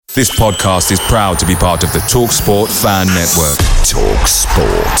This podcast is proud to be part of the TalkSport Fan Network.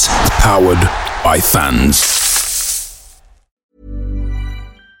 TalkSport. Powered by fans.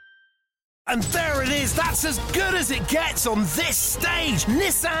 And there it is, that's as good as it gets on this stage.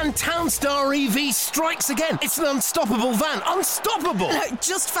 Nissan Townstar EV strikes again. It's an unstoppable van, unstoppable.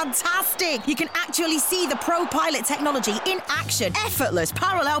 Just fantastic. You can actually see the Pro Pilot technology in action. Effortless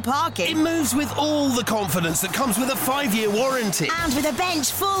parallel parking. It moves with all the confidence that comes with a 5-year warranty. And with a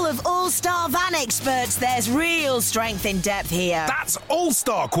bench full of all-star van experts, there's real strength in depth here. That's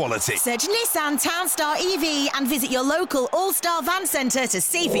all-star quality. Search Nissan Townstar EV and visit your local all-star van centre to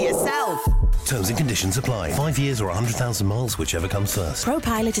see for yourself. Terms and conditions apply. 5 years or 100,000 miles, whichever comes first.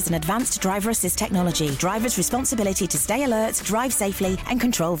 ProPilot is an advanced driver assist technology. Driver's responsibility to stay alert, drive safely, and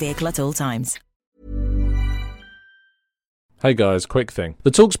control vehicle at all times. Hey guys, quick thing.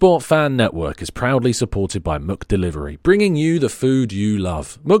 The TalkSport Fan Network is proudly supported by McDelivery, bringing you the food you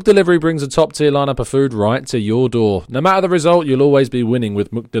love. McDelivery brings a top-tier lineup of food right to your door. No matter the result, you'll always be winning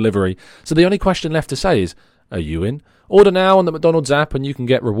with McDelivery. So the only question left to say is, are you in? Order now on the McDonald's app and you can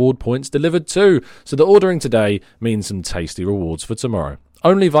get reward points delivered too. So the ordering today means some tasty rewards for tomorrow.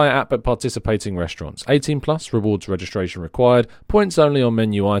 Only via app at participating restaurants. 18 plus, rewards registration required. Points only on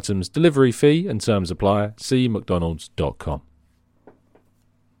menu items. Delivery fee and terms apply. See mcdonalds.com.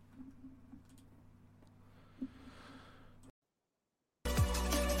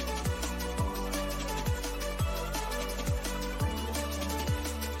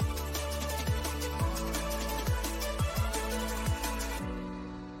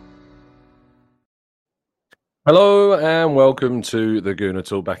 Hello and welcome to the Gooner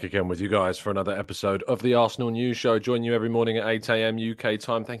Talk, back again with you guys for another episode of the Arsenal News Show. Join you every morning at 8 a.m. UK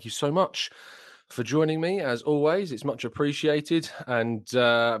time. Thank you so much for joining me. As always, it's much appreciated and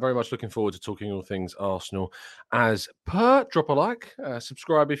very much looking forward to talking all things Arsenal as per. Drop a like,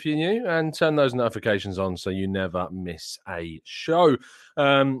 subscribe if you're new, and turn those notifications on so you never miss a show.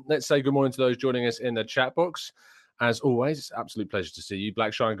 Let's say good morning to those joining us in the chat box. As always, it's an absolute pleasure to see you.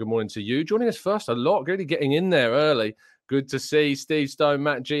 Blackshine, good morning to you. Joining us first a lot, really getting in there early. Good to see Steve Stone,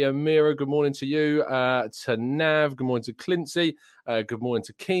 Matt G, Amira, good morning to you. To Nav, good morning to Clincy. Good morning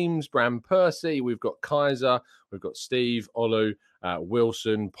to Keems, Bram Percy. We've got Kaiser, we've got Steve, Olu,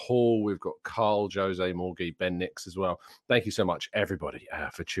 Wilson, Paul. We've got Carl, Jose, Morgie, Ben Nix as well. Thank you so much, everybody,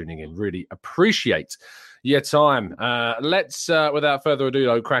 for tuning in. Really appreciate your time. Let's, without further ado,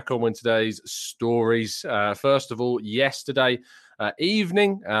 though, crack on with today's stories. First of all, yesterday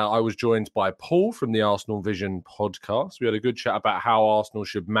evening, I was joined by Paul from the Arsenal Vision podcast. We had a good chat about how Arsenal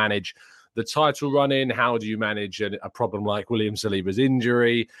should manage the title run-in. How do you manage a problem like William Saliba's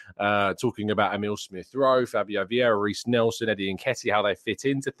injury? Talking about Emile Smith-Rowe, Fabio Vieira, Reece Nelson, Eddie Nketiah, how they fit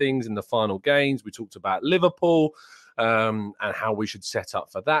into things in the final games. We talked about Liverpool and how we should set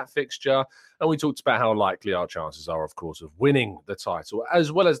up for that fixture. And we talked about how likely our chances are, of course, of winning the title.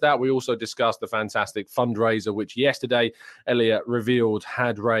 As well as that, we also discussed the fantastic fundraiser, which yesterday Elliot revealed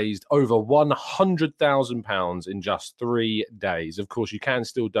had raised over £100,000 in just 3 days. Of course, you can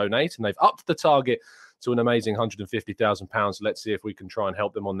still donate, and they've upped the target to an amazing £150,000. Let's see if we can try and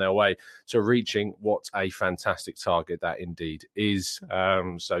help them on their way to reaching what a fantastic target that indeed is.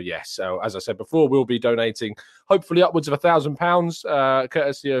 So as I said before, we'll be donating hopefully upwards of £1,000,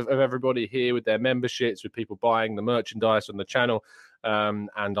 courtesy of everybody here with their memberships, with people buying the merchandise on the channel.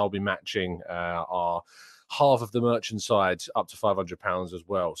 And I'll be matching our half of the merchant side up to £500 as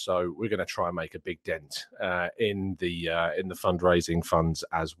well. So we're going to try and make a big dent in the fundraising funds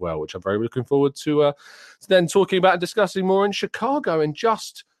as well, which I'm very looking forward to then talking about and discussing more in Chicago in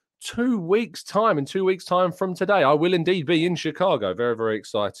just 2 weeks' time. In 2 weeks' time from today, I will indeed be in Chicago. Very, very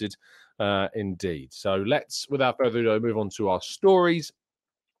excited indeed. So let's, without further ado, move on to our stories.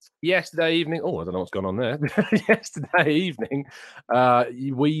 Yesterday evening, I don't know what's going on there. Yesterday evening,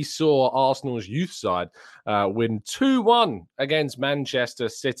 we saw Arsenal's youth side win 2-1 against Manchester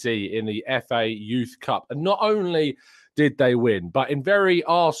City in the FA Youth Cup. And not only did they win, but in very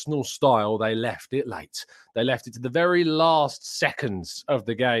Arsenal style, they left it late. They left it to the very last seconds of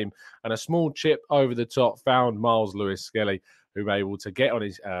the game. And a small chip over the top found Miles Lewis-Skelly, who were able to get on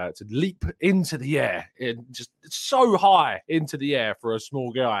his, to leap into the air, just so high into the air for a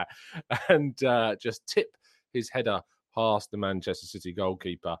small guy, and just tip his header past the Manchester City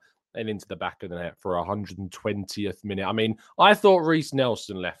goalkeeper and into the back of the net for 120th minute. I mean, I thought Reece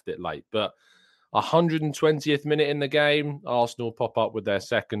Nelson left it late, but 120th minute in the game, Arsenal pop up with their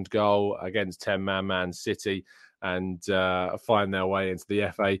second goal against 10-man Man City and find their way into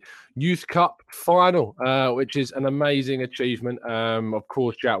the FA Youth Cup final, which is an amazing achievement. Of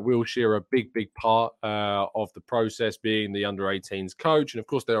course, Jack Wilshere, a big part of the process, being the under-18s coach. And of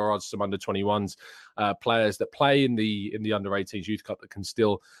course, there are some under-21s players that play in the under-18s Youth Cup that can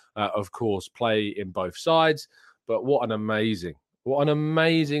still, of course, play in both sides. But what an amazing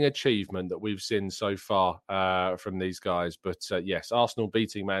achievement that we've seen so far from these guys. But yes, Arsenal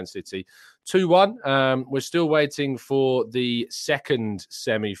beating Man City 2-1. We're still waiting for the second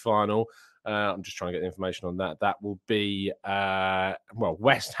semi-final. I'm just trying to get the information on that. That will be,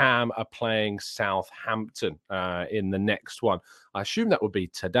 West Ham are playing Southampton in the next one. I assume that would be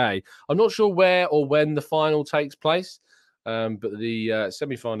today. I'm not sure where or when the final takes place. But the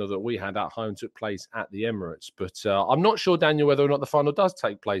semi-final that we had at home took place at the Emirates. But I'm not sure, Daniel, whether or not the final does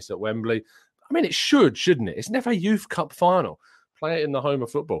take place at Wembley. I mean, it shouldn't it? It's never a Youth Cup final. Play it in the home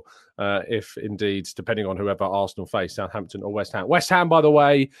of football, if indeed, depending on whoever Arsenal face, Southampton or West Ham. West Ham, by the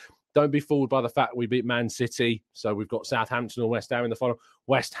way, don't be fooled by the fact we beat Man City. So we've got Southampton or West Ham in the final.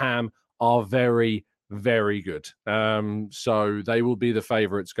 West Ham are very good. So they will be the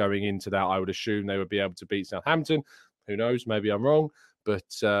favourites going into that. I would assume they would be able to beat Southampton. Who knows? Maybe I'm wrong. But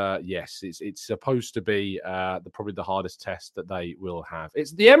yes, it's supposed to be probably the hardest test that they will have.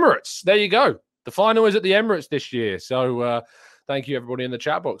 It's the Emirates. There you go. The final is at the Emirates this year. So thank you, everybody in the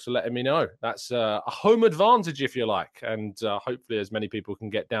chat box, for letting me know. That's a home advantage, if you like. And hopefully as many people can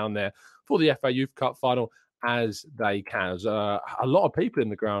get down there for the FA Youth Cup final as they can. There's a lot of people in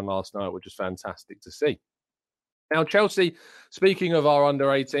the ground last night, which is fantastic to see. Now, Chelsea, speaking of our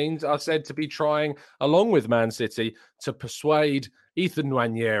under-18s, are said to be trying, along with Man City, to persuade Ethan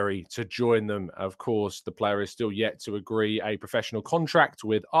Nwaneri to join them. Of course, the player is still yet to agree a professional contract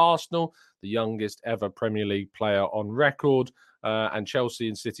with Arsenal, the youngest ever Premier League player on record. And Chelsea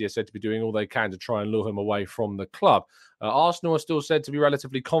and City are said to be doing all they can to try and lure him away from the club. Arsenal are still said to be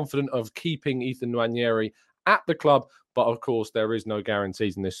relatively confident of keeping Ethan Nwaneri at the club, but of course there is no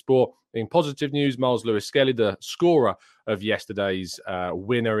guarantees in this sport. In positive news, Miles Lewis-Skelly, the scorer of yesterday's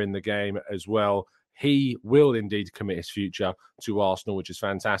winner in the game as well, he will indeed commit his future to Arsenal, which is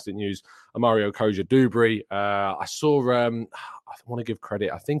fantastic news. Mario Koja-Dubry, I saw, I want to give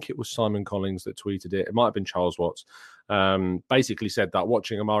credit, I think it was Simon Collins that tweeted it. It might have been Charles Watts. Basically said that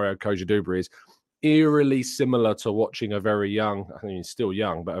watching Mario Koja-Dubry is eerily similar to watching a very young, I mean, he's still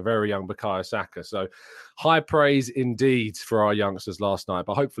young, but a very young Bukayo Saka. So high praise indeed for our youngsters last night.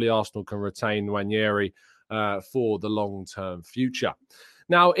 But hopefully Arsenal can retain Nwaneri for the long-term future.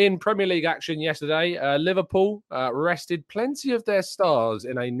 Now, in Premier League action yesterday, Liverpool rested plenty of their stars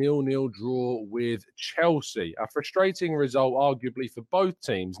in a 0-0 draw with Chelsea. A frustrating result, arguably, for both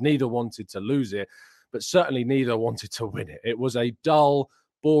teams. Neither wanted to lose it, but certainly neither wanted to win it. It was a dull,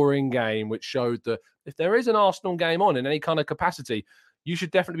 boring game, which showed that if there is an Arsenal game on in any kind of capacity, you should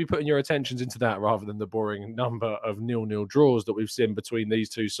definitely be putting your attentions into that rather than the boring number of 0-0 draws that we've seen between these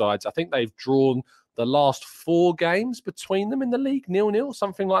two sides. I think they've drawn the last 4 games between them in the league, 0-0,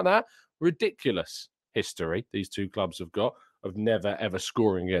 something like that. Ridiculous history these two clubs have got of never, ever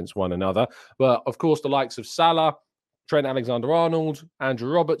scoring against one another. But, of course, the likes of Salah, Trent Alexander-Arnold,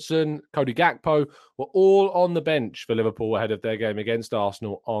 Andrew Robertson, Cody Gakpo were all on the bench for Liverpool ahead of their game against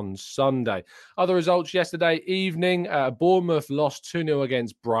Arsenal on Sunday. Other results yesterday evening, Bournemouth lost 2-0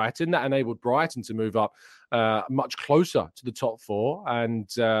 against Brighton. That enabled Brighton to move up much closer to the top 4, and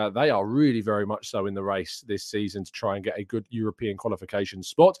they are really very much so in the race this season to try and get a good European qualification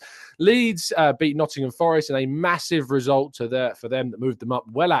spot. Leeds beat Nottingham Forest in a massive result for them that moved them up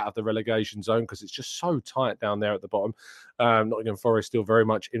well out of the relegation zone because it's just so tight down there at the bottom. Nottingham Forest still very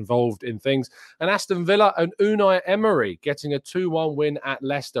much involved in things. And Aston Villa and Unai Emery getting a 2-1 win at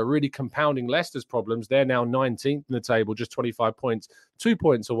Leicester, really compounding Leicester's problems. They're now 19th in the table, just 25 points, 2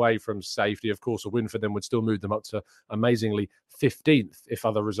 points away from safety. Of course, a win for them would still move them up to, amazingly, 15th if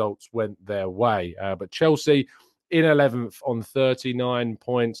other results went their way. But Chelsea in 11th on 39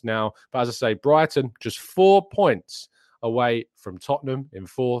 points now. But as I say, Brighton just 4 points away from Tottenham in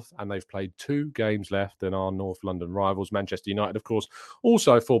 4th, and they've played 2 games left than our North London rivals. Manchester United, of course,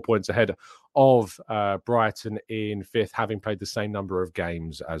 also 4 points ahead of Brighton in 5th, having played the same number of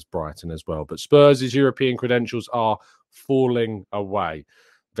games as Brighton as well. But Spurs' European credentials are falling away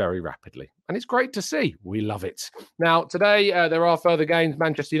very rapidly. And it's great to see. We love it. Now, today, there are further games.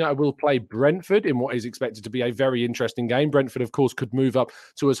 Manchester United will play Brentford in what is expected to be a very interesting game. Brentford, of course, could move up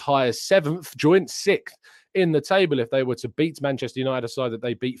to as high as 7th, joint 6th in the table if they were to beat Manchester United, a side that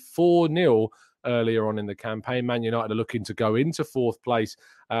they beat 4-0 earlier on in the campaign. Man United are looking to go into fourth place,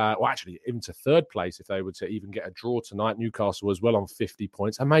 actually into third place if they were to even get a draw tonight. Newcastle as well on 50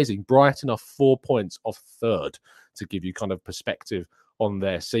 points. Amazing. Brighton are 4 points off third, to give you kind of perspective on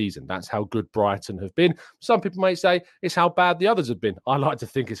their season. That's how good Brighton have been. Some people may say it's how bad the others have been. I like to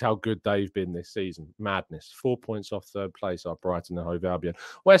think it's how good they've been this season. Madness. 4 points off third place are Brighton and Hove Albion.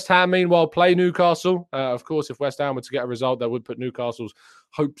 West Ham, meanwhile, play Newcastle. Of course, if West Ham were to get a result, that would put Newcastle's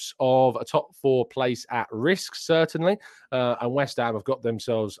hopes of a top 4 place at risk, certainly. And West Ham have got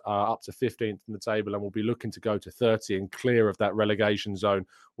themselves up to 15th in the table and will be looking to go to 30 and clear of that relegation zone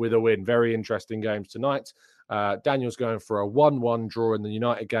with a win. Very interesting games tonight. Daniel's going for a 1-1 draw in the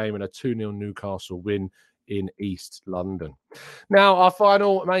United game and a 2-0 Newcastle win in East London. Now, our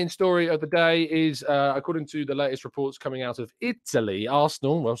final main story of the day is, according to the latest reports coming out of Italy,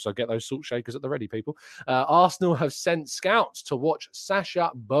 Arsenal, so get those salt shakers at the ready, people. Arsenal have sent scouts to watch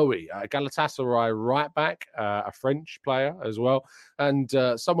Sacha Boey, a Galatasaray right back, a French player as well, and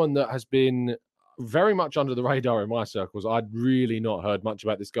someone that has been very much under the radar in my circles. I'd really not heard much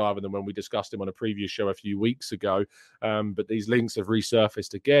about this guy other than when we discussed him on a previous show a few weeks ago. But these links have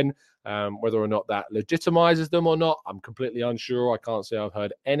resurfaced again. Whether or not that legitimizes them or not, I'm completely unsure. I can't say I've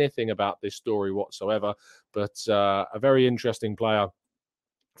heard anything about this story whatsoever. But a very interesting player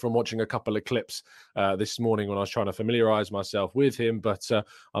from watching a couple of clips this morning when I was trying to familiarize myself with him, but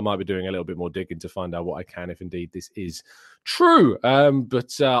I might be doing a little bit more digging to find out what I can, if indeed this is true.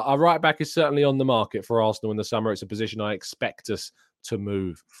 But our right back is certainly on the market for Arsenal in the summer. It's a position I expect us to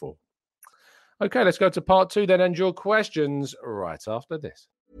move for. Okay, let's go to part 2 then, and your questions right after this.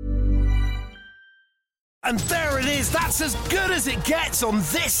 And there it is, that's as good as it gets on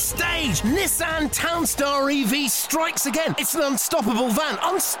this stage. Nissan Townstar EV strikes again. It's an unstoppable van,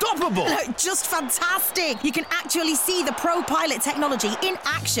 unstoppable. Just fantastic. You can actually see the Pro Pilot technology in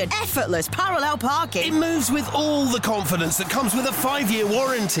action. Effortless parallel parking. It moves with all the confidence that comes with a 5-year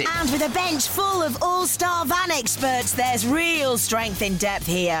warranty. And with a bench full of all-star van experts, there's real strength in depth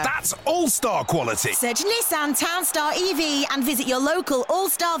here. That's all-star quality. Search Nissan Townstar EV and visit your local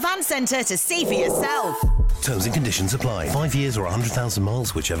all-star van centre to see for yourself. Terms and conditions apply. 5 years or 100,000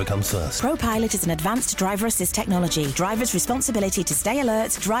 miles, whichever comes first. Pro Pilot is an advanced driver assist technology. Driver's responsibility to stay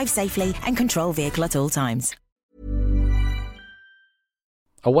alert, drive safely, and control vehicle at all times.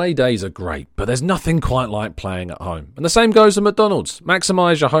 Away days are great, but there's nothing quite like playing at home. And the same goes to McDonald's.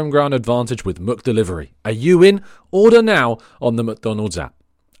 Maximise your home ground advantage with McDelivery. Are you in? Order now on the McDonald's app.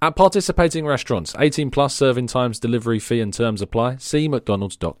 At participating restaurants, 18 plus serving times, delivery fee and terms apply. See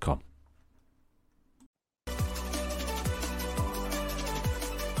mcdonalds.com.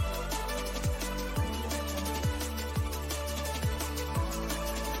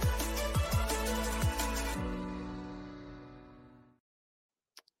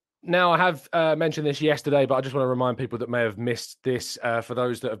 Now, I have mentioned this yesterday, but I just want to remind people that may have missed this. For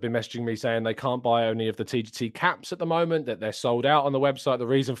those that have been messaging me saying they can't buy any of the TGT caps at the moment, that they're sold out on the website. The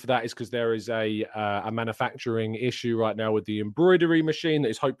reason for that is because there is a manufacturing issue right now with the embroidery machine that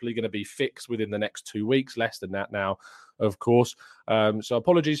is hopefully going to be fixed within the next 2 weeks, less than that now, of course. So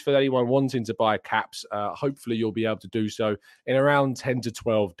apologies for anyone wanting to buy caps. Hopefully you'll be able to do so in around 10 to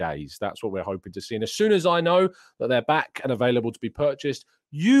 12 days. That's what we're hoping to see. And as soon as I know that they're back and available to be purchased,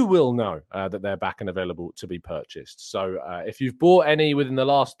 you will know that they're back and available to be purchased. So if you've bought any within the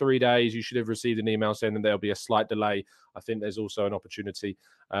last 3 days, you should have received an email saying that there'll be a slight delay. I think there's also an opportunity,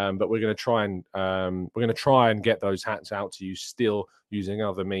 but we're going to try and get those hats out to you still using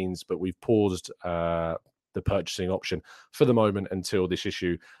other means. But we've paused the purchasing option for the moment until this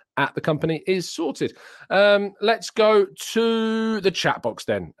issue at the company is sorted. Let's go to the chat box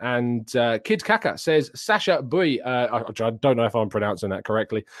then. And Kid Kaka says, Sacha Boey, I don't know if I'm pronouncing that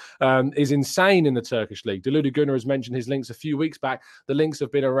correctly, is insane in the Turkish league. Deluded Gunnar has mentioned his links a few weeks back. The links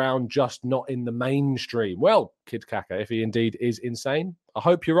have been around, just not in the mainstream. Well, Kid Kaka, if he indeed is insane, I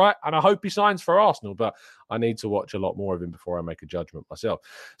hope you're right, and I hope he signs for Arsenal, but I need to watch a lot more of him before I make a judgment myself.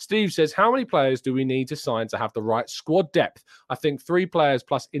 Steve says, how many players do we need to sign to have the right squad depth? I think 3 players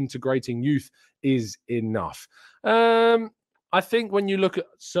plus integrating youth is enough. I think when you look at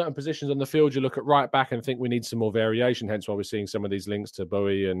certain positions on the field, you look at right back and think we need some more variation, hence why we're seeing some of these links to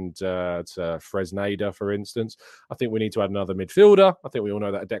Bowie and to Fresneda, for instance. I think we need to add another midfielder. I think we all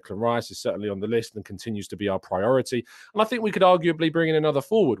know that Declan Rice is certainly on the list and continues to be our priority. And I think we could arguably bring in another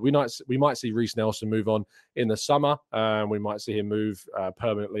forward. We might see Reece Nelson move on in the summer. We might see him move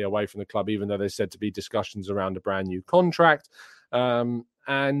permanently away from the club, even though there's said to be discussions around a brand new contract.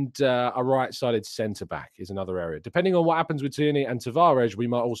 And a right-sided centre-back is another area. Depending on what happens with Tierney and Tavares, we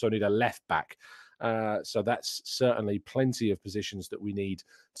might also need a left-back. So that's certainly plenty of positions that we need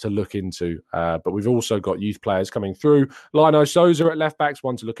to look into. But we've also got youth players coming through. Lino Souza at left backs,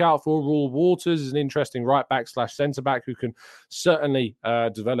 one to look out for. Raul Waters is an interesting right back / centre back who can certainly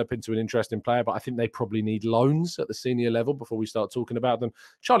develop into an interesting player. But I think they probably need loans at the senior level before we start talking about them.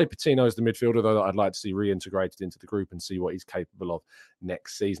 Charlie Patino is the midfielder, though, that I'd like to see reintegrated into the group and see what he's capable of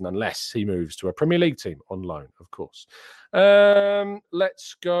next season, unless he moves to a Premier League team on loan, of course.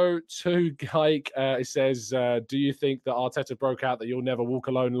 Let's go to Gike. It says, do you think that Arteta broke out that You'll Never Walk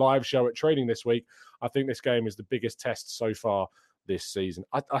Alone live show at training this week? I think this game is the biggest test so far this season.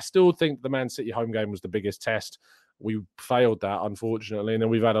 I still think the Man City home game was the biggest test. We failed that, unfortunately, and then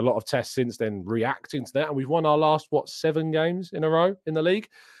we've had a lot of tests since then reacting to that, and we've won our last, 7 games in a row in the league.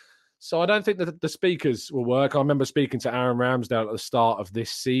 So I don't think that the speakers will work. I remember speaking to Aaron Ramsdale at the start of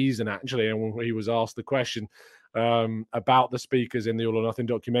this season, actually, and when he was asked the question about the speakers in the All or Nothing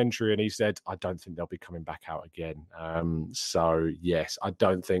documentary, and he said, I don't think they'll be coming back out again. So yes, I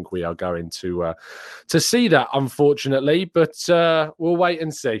don't think we are going to see that, unfortunately, but we'll wait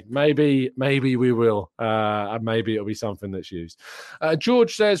and see. Maybe we will, and maybe it'll be something that's used.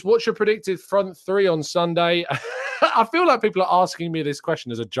 George says, what's your predicted front three on Sunday? I feel like people are asking me this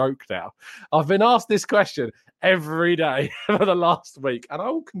question as a joke now. I've been asked this question every day for the last week, and I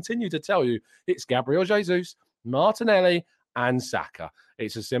will continue to tell you it's Gabriel Jesus, Martinelli, and Saka.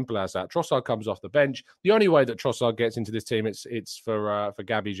 It's as simple as that. Trossard comes off the bench. The only way that Trossard gets into this team, it's for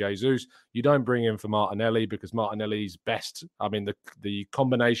Gabby Jesus. You don't bring him for Martinelli because Martinelli's best. I mean, the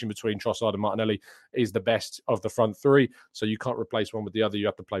combination between Trossard and Martinelli is the best of the front three. So you can't replace one with the other. You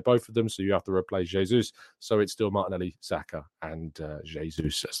have to play both of them. So you have to replace Jesus. So it's still Martinelli, Saka, and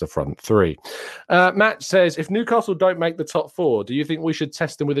Jesus as the front three. Matt says, if Newcastle don't make the top 4, do you think we should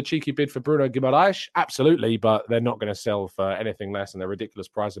test them with a cheeky bid for Bruno Guimaraes? Absolutely, but they're not going to sell for anything less than their ridiculous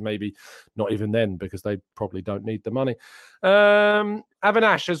price, and maybe not even then because they probably don't need the money.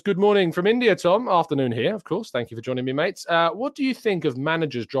 Avinash says, good morning from India, Tom. Afternoon here, of course. Thank you for joining me, mates. What do you think of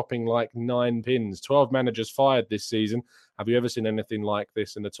managers dropping like 9 pins? 12 managers fired this season. Have you ever seen anything like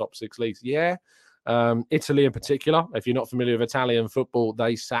this in the top 6 leagues? Yeah. Italy in particular. If you're not familiar with Italian football,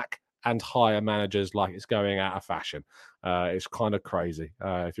 they sack and hire managers like it's going out of fashion. It's kind of crazy.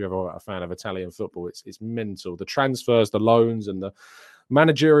 If you're ever a fan of Italian football, it's mental. The transfers, the loans, and the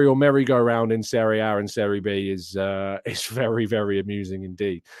managerial merry-go-round in Serie A and Serie B is very, very amusing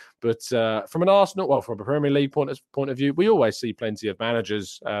indeed. But from a Premier League point of view, we always see plenty of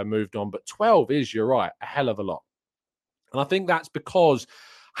managers moved on. But 12 is, you're right, a hell of a lot. And I think that's because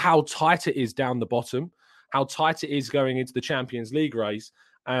how tight it is down the bottom, how tight it is going into the Champions League race.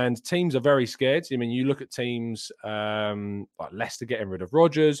 And teams are very scared. I mean, you look at teams like Leicester getting rid of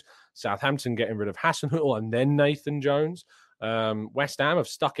Rodgers, Southampton getting rid of Hasenhüttl and then Nathan Jones. West Ham have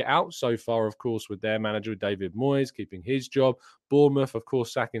stuck it out so far, of course, with their manager, David Moyes, keeping his job. Bournemouth, of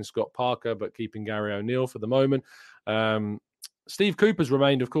course, sacking Scott Parker, but keeping Gary O'Neill for the moment. Steve Cooper's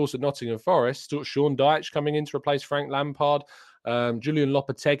remained, of course, at Nottingham Forest. Sean Dyche coming in to replace Frank Lampard. Julian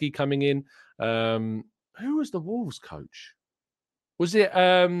Lopetegui coming in. Who was the Wolves coach? Was it,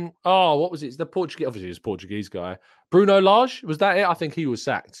 what was it? It's the Portuguese, obviously it's a Portuguese guy. Bruno Lage, was that it? I think he was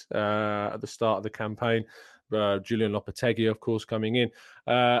sacked at the start of the campaign. Julian Lopetegui, of course, coming in.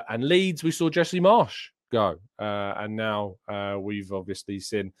 And Leeds, we saw Jesse Marsh go. And now we've obviously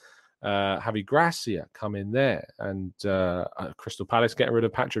seen Javi Gracia come in there. And Crystal Palace getting rid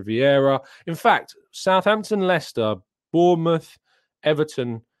of Patrick Vieira. In fact, Southampton, Leicester, Bournemouth,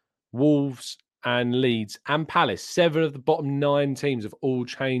 Everton, Wolves, and Leeds and Palace, 7 of the bottom 9 teams have all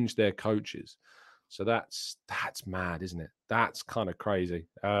changed their coaches. So that's mad, isn't it? That's kind of crazy.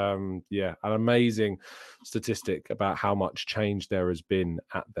 An amazing statistic about how much change there has been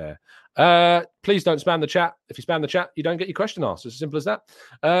at there. Please don't spam the chat. If you spam the chat, you don't get your question asked. It's as simple as that.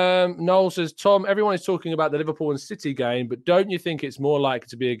 Noel says, Tom, everyone is talking about the Liverpool and City game, but don't you think it's more likely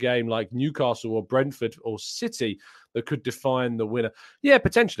to be a game like Newcastle or Brentford or City that could define the winner? Yeah,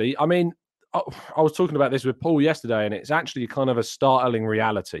 potentially. I mean, I was talking about this with Paul yesterday, and it's actually kind of a startling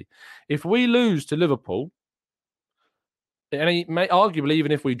reality. If we lose to Liverpool, and arguably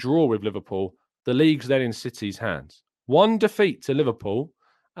even if we draw with Liverpool, the league's then in City's hands. One defeat to Liverpool,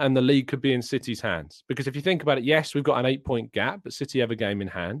 and the league could be in City's hands. Because if you think about it, yes, we've got an 8-point gap, but City have a game in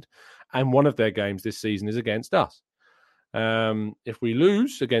hand, and one of their games this season is against us. If we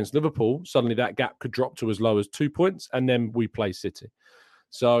lose against Liverpool, suddenly that gap could drop to as low as 2 points, and then we play City.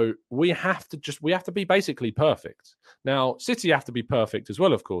 So we have to be basically perfect. Now, City have to be perfect as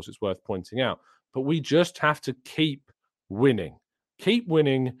well, of course, it's worth pointing out. But we just have to keep winning. Keep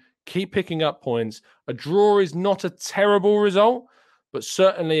winning, keep picking up points. A draw is not a terrible result, but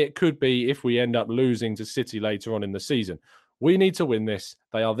certainly it could be if we end up losing to City later on in the season. We need to win this.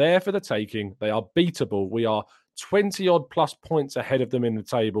 They are there for the taking. They are beatable. We are 20-odd plus points ahead of them in the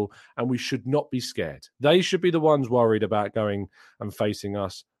table, and we should not be scared. They should be the ones worried about going and facing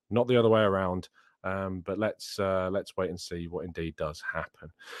us, not the other way around. But let's wait and see what indeed does happen.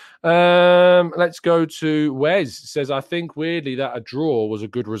 Let's go to Wes. Says, I think weirdly that a draw was a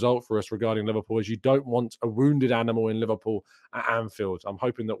good result for us regarding Liverpool, as you don't want a wounded animal in Liverpool at Anfield. I'm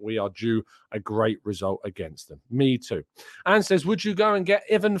hoping that we are due a great result against them. Me too. And says, would you go and get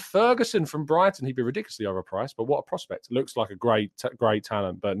Evan Ferguson from Brighton? He'd be ridiculously overpriced, but what a prospect. Looks like a great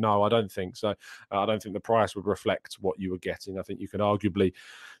talent, but no, I don't think so. I don't think the price would reflect what you were getting. I think you can arguably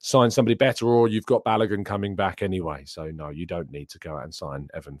sign somebody better, or you've got Balogun coming back anyway. So no, you don't need to go out and sign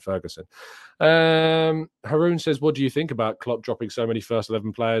Evan Ferguson. Haroon says, what do you think about Klopp dropping so many first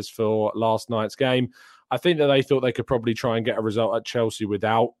 11 players for last night's game? I think that they thought they could probably try and get a result at Chelsea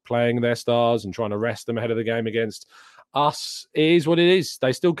without playing their stars and trying to rest them ahead of the game against us. It is what it is.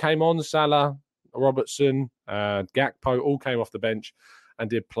 They still came on. Salah, Robertson, Gakpo all came off the bench and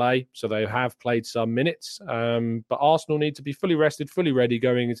did play. So they have played some minutes. But Arsenal need to be fully rested, fully ready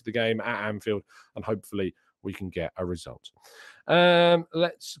going into the game at Anfield, and hopefully we can get a result.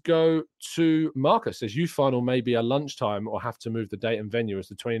 Let's go to Marcus. Says, youth final may be a lunchtime or have to move the date and venue, as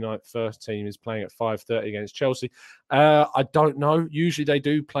the 29th first team is playing at 5:30 against Chelsea. I don't know. Usually they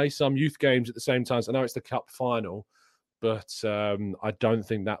do play some youth games at the same time. So I know it's the cup final, but I don't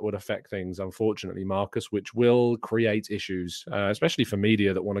think that would affect things, unfortunately, Marcus, which will create issues, especially for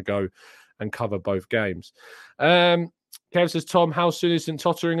media that want to go and cover both games. Kev says, Tom, how soon is St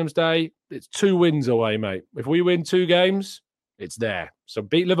Totteringham's Day? It's 2 wins away, mate. If we win 2 games, it's there. So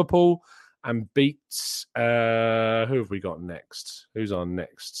beat Liverpool and beat... who have we got next? Who's on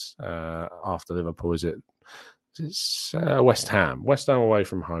next after Liverpool? Is it... It's West Ham. West Ham away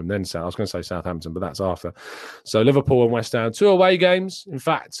from home, then South. I was going to say Southampton, but that's after. So Liverpool and West Ham, 2 away games. In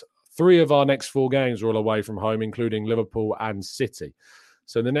fact, 3 of our next 4 games are all away from home, including Liverpool and City.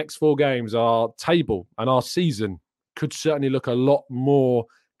 So the next 4 games, our table and our season could certainly look a lot more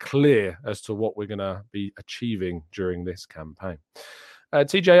clear as to what we're going to be achieving during this campaign.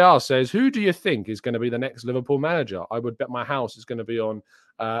 TJR says, who do you think is going to be the next Liverpool manager? I would bet my house is going to be on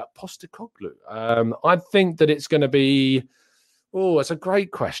Postecoglou. I think that it's going to be... Oh, it's a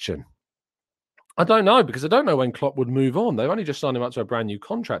great question. I don't know, because I don't know when Klopp would move on. They've only just signed him up to a brand new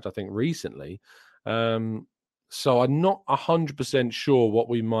contract, I think, recently. So I'm not 100% sure what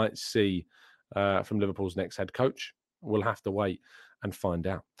we might see from Liverpool's next head coach. We'll have to wait and find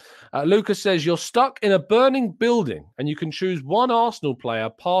out. Lucas says, you're stuck in a burning building and you can choose one Arsenal player,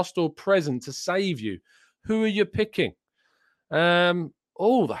 past or present, to save you. Who are you picking? That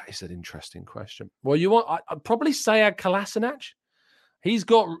is an interesting question. Well, I'd probably say Kolasinac. He's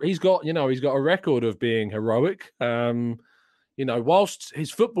got a record of being heroic. Whilst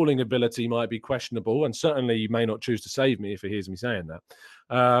his footballing ability might be questionable, and certainly he may not choose to save me if he hears me saying that.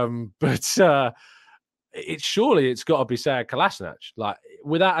 But it's got to be Sead Kolasinac, like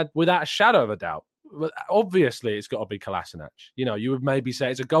without a shadow of a doubt. Obviously, it's got to be Kolasinac. You would maybe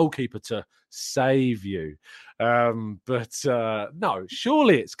say it's a goalkeeper to save you, but no,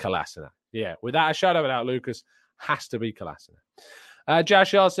 surely it's Kolasinac. Yeah, without a shadow of a doubt, Lucas, has to be Kolasinac.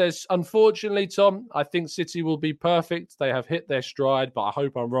 Jashar says, unfortunately, Tom, I think City will be perfect. They have hit their stride, but I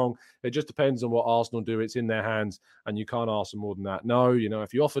hope I'm wrong. It just depends on what Arsenal do. It's in their hands, and you can't ask them more than that. No,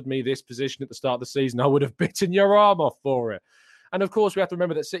 if you offered me this position at the start of the season, I would have bitten your arm off for it. And, of course, we have to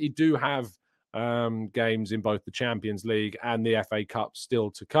remember that City do have games in both the Champions League and the FA Cup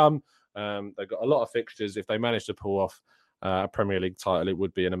still to come. They've got a lot of fixtures. If they manage to pull off a Premier League title, it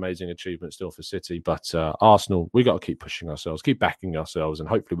would be an amazing achievement still for City. But Arsenal, we got to keep pushing ourselves, keep backing ourselves, and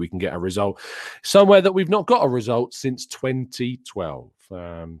hopefully we can get a result somewhere that we've not got a result since 2012.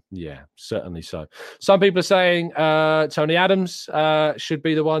 Yeah, certainly so. Some people are saying Tony Adams should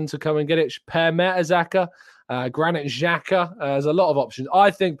be the one to come and get it. Per Mertesacker, Granit Xhaka. There's a lot of options. I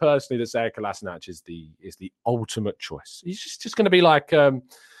think personally that Sead Kolasinac is the ultimate choice. He's just going to be like... in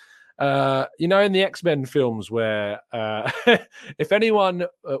the X-Men films where if anyone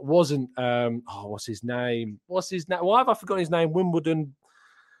wasn't, what's his name? Why have I forgotten his name? Wimbledon,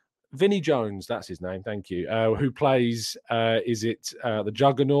 Vinnie Jones, that's his name. Thank you. Who plays, the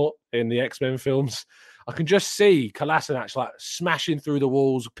Juggernaut in the X-Men films? I can just see Kolasinac like smashing through the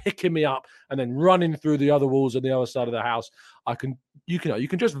walls, picking me up, and then running through the other walls on the other side of the house. You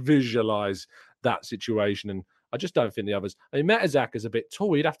can just visualize that situation, and I just don't think the others. I mean, Mertezakker's a bit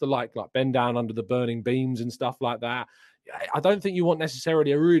tall. You'd have to like bend down under the burning beams and stuff like that. I don't think you want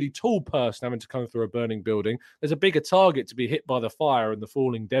necessarily a really tall person having to come through a burning building. There's a bigger target to be hit by the fire and the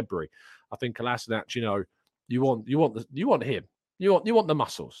falling debris. I think Kolasinac, You want him. You want the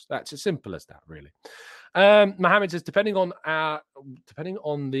muscles. That's as simple as that, really. Mohammed says, depending on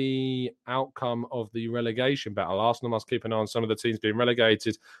the outcome of the relegation battle, Arsenal must keep an eye on some of the teams being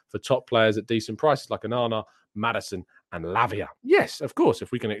relegated for top players at decent prices, like Onana, Maddison, and Lavia. Yes, of course.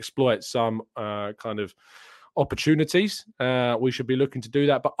 If we can exploit some kind of opportunities, we should be looking to do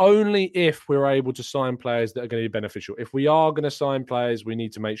that, but only if we're able to sign players that are going to be beneficial. If we are going to sign players, we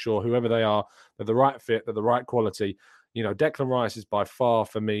need to make sure whoever they are, they're the right fit, they're the right quality. You know, Declan Rice is by far,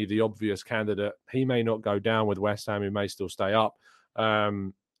 for me, the obvious candidate. He may not go down with West Ham. He may still stay up.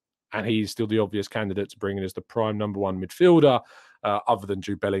 And he's still the obvious candidate to bring in as the prime number one midfielder, other than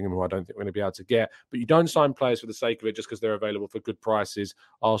Jude Bellingham, who I don't think we're going to be able to get. But you don't sign players for the sake of it just because they're available for good prices.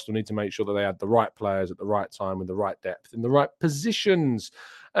 Arsenal need to make sure that they had the right players at the right time with the right depth in the right positions.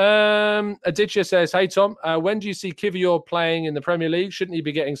 Aditya says, hey, Tom, when do you see Kivior playing in the Premier League? Shouldn't he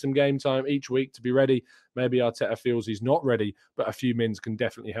be getting some game time each week to be ready? Maybe Arteta feels he's not ready, but a few mins can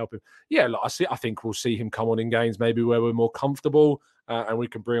definitely help him. Yeah, look, I think we'll see him come on in games maybe where we're more comfortable and we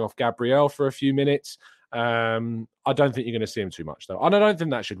can bring off Gabriel for a few minutes. I don't think you're going to see him too much, though. And I don't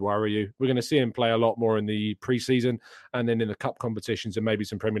think that should worry you. We're going to see him play a lot more in the pre-season and then in the cup competitions and maybe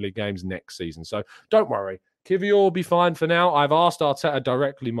some Premier League games next season. So don't worry. Kivior will be fine for now. I've asked Arteta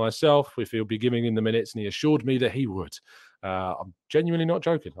directly myself if he'll be giving him the minutes, and he assured me that he would. I'm genuinely not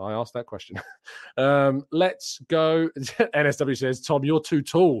joking. I asked that question. Let's go. NSW says, Tom, you're too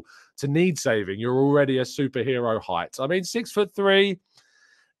tall to need saving. You're already a superhero height. I mean, 6'3",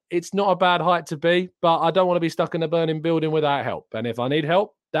 it's not a bad height to be, but I don't want to be stuck in a burning building without help. And if I need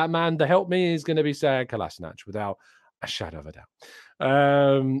help, that man to help me is going to be Sead Kolasinac, without a shadow of a doubt.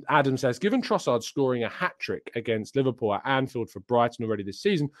 Adam says, given Trossard scoring a hat-trick against Liverpool at Anfield for Brighton already this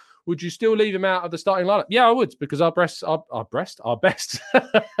season, would you still leave him out of the starting lineup? Yeah, I would, because our best our best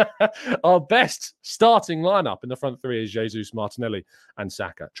starting lineup in the front three is Jesus, Martinelli, and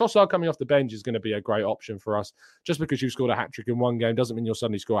Saka. Trossard coming off the bench is going to be a great option for us. Just because you've scored a hat-trick in one game doesn't mean you'll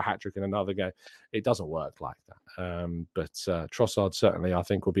suddenly score a hat-trick in another game. It doesn't work like that. But Trossard certainly, I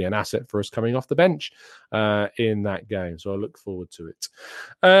think, will be an asset for us coming off the bench in that game. So I look forward to it.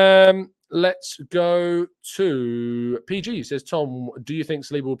 Let's go to PG. He says, Tom, do you think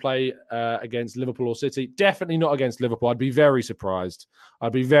Saliba will play against Liverpool or City? Definitely not against Liverpool. I'd be very surprised.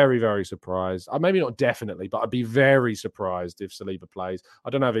 I'd be very, very surprised. Maybe not definitely, but I'd be very surprised if Saliba plays. I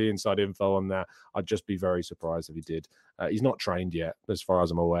don't have any inside info on that. I'd just be very surprised if he did. He's not trained yet, as far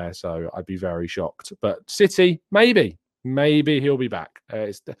as I'm aware, so I'd be very shocked. But City, maybe. Maybe he'll be back.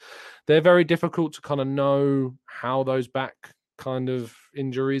 They're very difficult to kind of know how those back kind of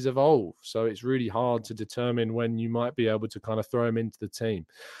injuries evolve. So it's really hard to determine when you might be able to kind of throw him into the team.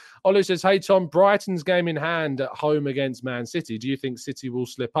 Olu says, hey, Tom, Brighton's game in hand at home against Man City. Do you think City will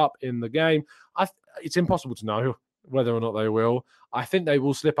slip up in the game? It's impossible to know whether or not they will. I think they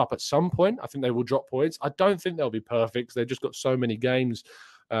will slip up at some point. I think they will drop points. I don't think they'll be perfect because they've just got so many games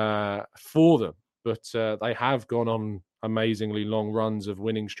for them. But they have gone on amazingly long runs of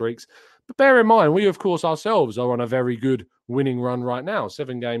winning streaks. But bear in mind, we, of course, ourselves are on a very good winning run right now,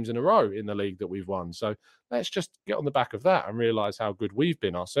 7 games in a row in the league that we've won. So let's just get on the back of that and realise how good we've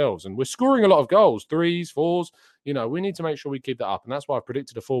been ourselves. And we're scoring a lot of goals, 3s, 4s. You know, we need to make sure we keep that up. And that's why I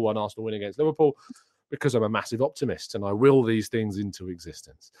predicted a 4-1 Arsenal win against Liverpool, because I'm a massive optimist and I will these things into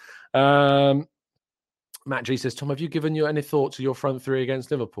existence. Matt G says, Tom, have you given you any thought to your front three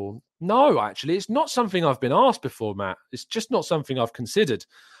against Liverpool? No, actually, it's not something I've been asked before, Matt. It's just not something I've considered.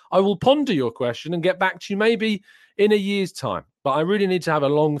 I will ponder your question and get back to you maybe in a year's time. But I really need to have a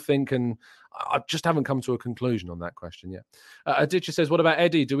long think, and I just haven't come to a conclusion on that question yet. Aditya says, what about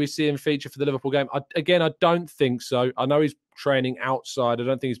Eddie? Do we see him feature for the Liverpool game? I don't think so. I know he's training outside. I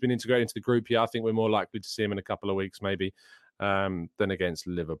don't think he's been integrated into the group yet. I think we're more likely to see him in a couple of weeks maybe than against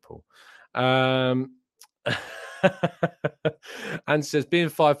Liverpool. And says, being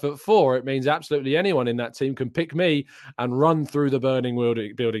 5'4", it means absolutely anyone in that team can pick me and run through the burning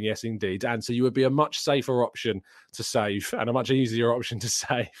building. Yes, indeed. And so you would be a much safer option to save and a much easier option to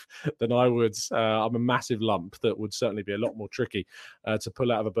save than I would. I'm a massive lump that would certainly be a lot more tricky to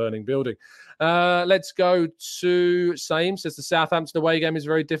pull out of a burning building. Let's go to Saim. Says the Southampton away game is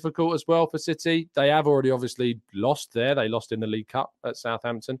very difficult as well for City. They have already obviously lost there. They lost in the League Cup at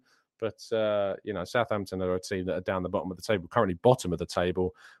Southampton. But, Southampton are a team that are down the bottom of the table, currently bottom of the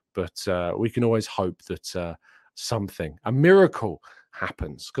table. But we can always hope that a miracle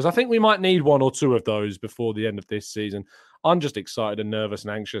happens. Because I think we might need 1 or 2 of those before the end of this season. I'm just excited and nervous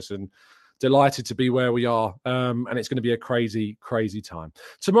and anxious and delighted to be where we are. And it's going to be a crazy, crazy time.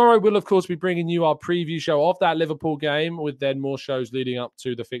 Tomorrow, we'll, of course, be bringing you our preview show of that Liverpool game with then more shows leading up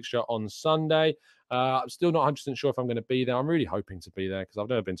to the fixture on Sunday. I'm still not 100% sure if I'm going to be there. I'm really hoping to be there because I've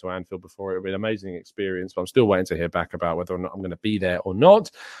never been to Anfield before. It'll be an amazing experience, but I'm still waiting to hear back about whether or not I'm going to be there or not.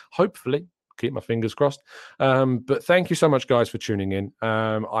 Hopefully. Keep my fingers crossed. But thank you so much, guys, for tuning in.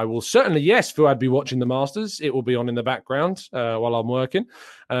 I will certainly, Fuad, be watching the Masters. It will be on in the background while I'm working.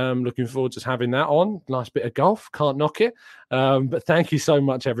 Looking forward to having that on. Nice bit of golf. Can't knock it. But thank you so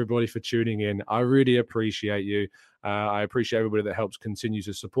much, everybody, for tuning in. I really appreciate you. I appreciate everybody that helps continue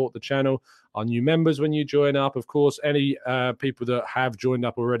to support the channel. Our new members, when you join up, of course, any people that have joined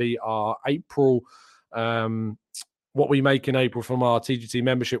up already, are April... what we make in April from our TGT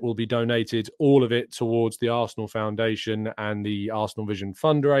membership will be donated, all of it, towards the Arsenal Foundation and the Arsenal Vision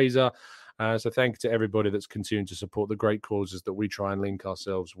fundraiser. So thank you to everybody that's continuing to support the great causes that we try and link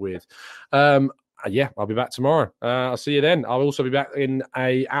ourselves with. I'll be back tomorrow. I'll see you then. I'll also be back in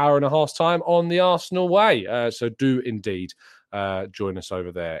an hour and a half's time on the Arsenal Way. So do indeed join us over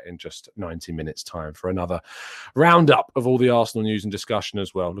there in just 90 minutes time for another roundup of all the Arsenal news and discussion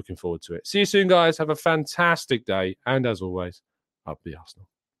as well. Looking forward to it. See you soon, guys. Have a fantastic day. And as always, up the Arsenal.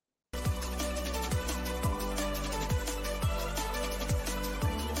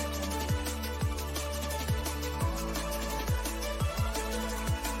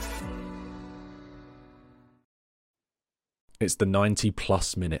 It's the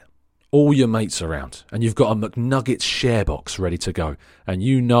 90-plus minute. All your mates around, and you've got a McNuggets share box ready to go, and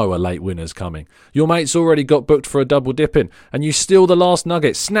you know a late winner's coming. Your mate's already got booked for a double dipping, and you steal the last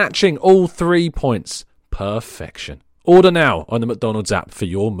nugget, snatching all 3 points. Perfection. Order now on the McDonald's app for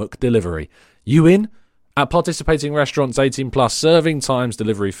your McDelivery. You in? At participating restaurants 18 plus, serving times,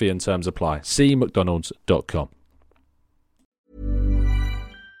 delivery fee and terms apply. See mcdonalds.com.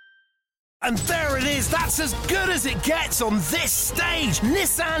 And there it is, that's as good as it gets on this stage.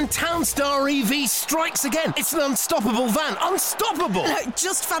 Nissan Townstar EV strikes again. It's an unstoppable van, unstoppable.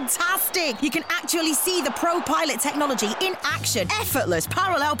 Just fantastic. You can actually see the Pro Pilot technology in action. Effortless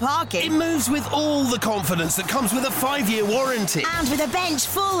parallel parking. It moves with all the confidence that comes with a 5-year warranty. And with a bench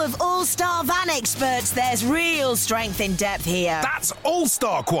full of all-star van experts, there's real strength in depth here. That's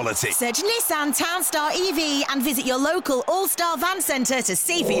all-star quality. Search Nissan Townstar EV and visit your local all-star van centre to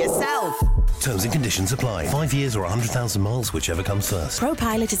see for yourself. Terms and conditions apply. 5 years or 100,000 miles, whichever comes first. Pro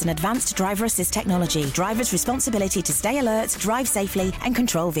Pilot is an advanced driver assist technology. Driver's responsibility to stay alert, drive safely, and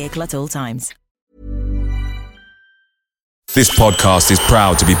control vehicle at all times. This podcast is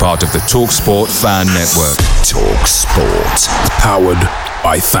proud to be part of the TalkSport Fan Network. TalkSport. Powered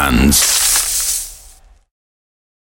by fans.